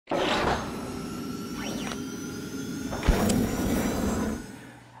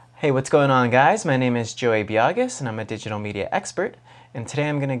Hey, what's going on, guys? My name is Biagas and I'm a digital media expert, and today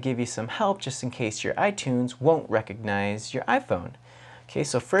I'm going to give you some help just in case your iTunes won't recognize your iPhone. Okay,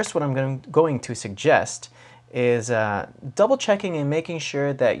 so first what I'm going to suggest is double checking and making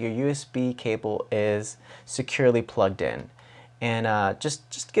sure that your USB cable is securely plugged in. And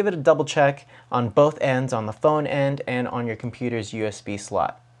just give it a double check on both ends, on the phone end and on your computer's USB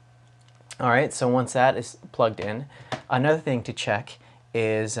slot. Alright, so once that is plugged in, another thing to check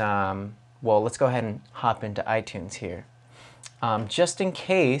is, well, let's go ahead and hop into iTunes here. Just in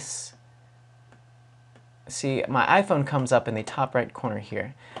case, see, my iPhone comes up in the top right corner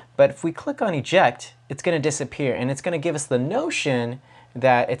here. But if we click on eject, it's going to disappear, and it's going to give us the notion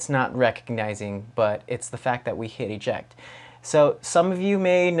that it's not recognizing, but it's the fact that we hit eject. So some of you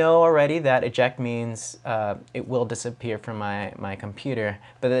may know already that eject means it will disappear from my computer,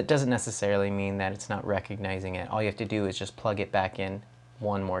 but that doesn't necessarily mean that it's not recognizing it. All you have to do is just plug it back in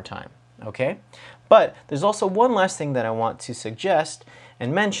one more time, okay? But there's also one last thing that I want to suggest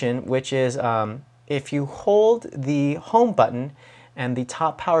and mention, which is if you hold the home button and the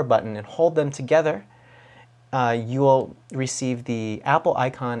top power button and hold them together, you will receive the Apple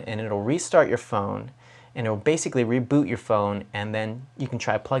icon and it'll restart your phone, and it will basically reboot your phone, and then you can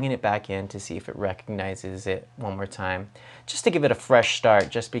try plugging it back in to see if it recognizes it one more time, just to give it a fresh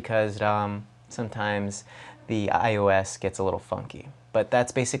start, just because sometimes the iOS gets a little funky. But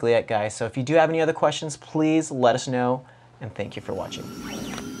that's basically it, guys. So if you do have any other questions, please let us know, and thank you for watching.